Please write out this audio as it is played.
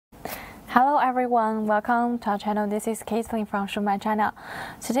Hello everyone, welcome to our channel. This is Caitlin from Shumatt channel.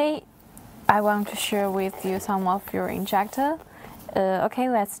 Today I want to share with you some of your injector. Okay,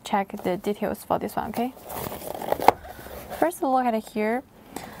 let's check the details for this one. Okay, first look at it here.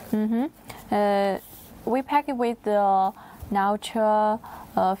 We pack it with the natural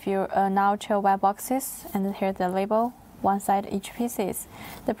white boxes, and here's the label. One side each pieces.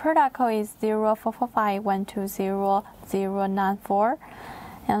 The product code is 0445120094.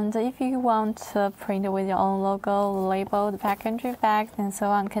 And if you want to print with your own logo, label, the packaging bags, and so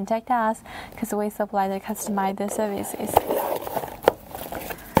on, contact us because we supply the customized services.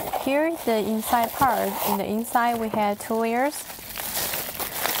 Here is the inside part. In the inside, we have two layers.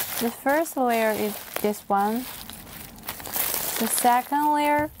 The first layer is this one. The second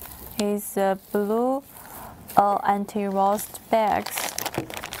layer is the blue anti-rust bags.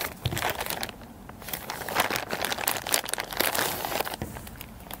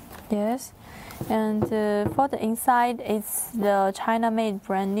 Yes, and for the inside, it's the China-made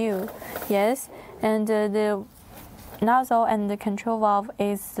brand new. Yes, and the nozzle and the control valve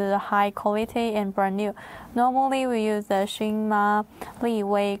is high quality and brand new. Normally, we use the Shumatt,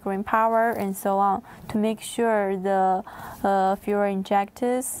 leeway, green power, and so on to make sure the fuel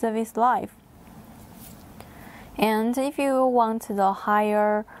injectors service life. And if you want the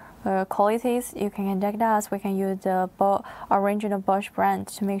higher qualities, you can contact us. We can use the original Bosch brand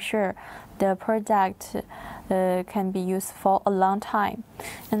to make sure the product can be used for a long time.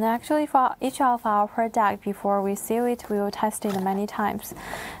 And actually, for each of our product, before we seal it, we will test it many times,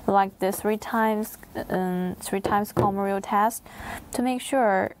 like the three times common real test, to make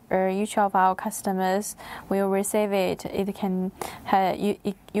sure each of our customers will receive it. It can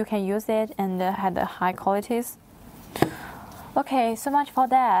you can use it and have the high qualities. Okay, so much for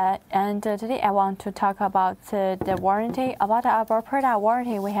that. And today I want to talk about the warranty. About our product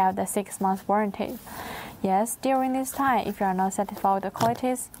warranty, we have the 6-month warranty. Yes, during this time, if you are not satisfied with the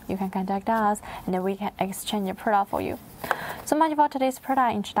qualities, you can contact us and we can exchange the product for you. So much for today's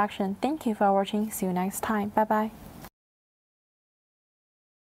product introduction. Thank you for watching. See you next time. Bye bye.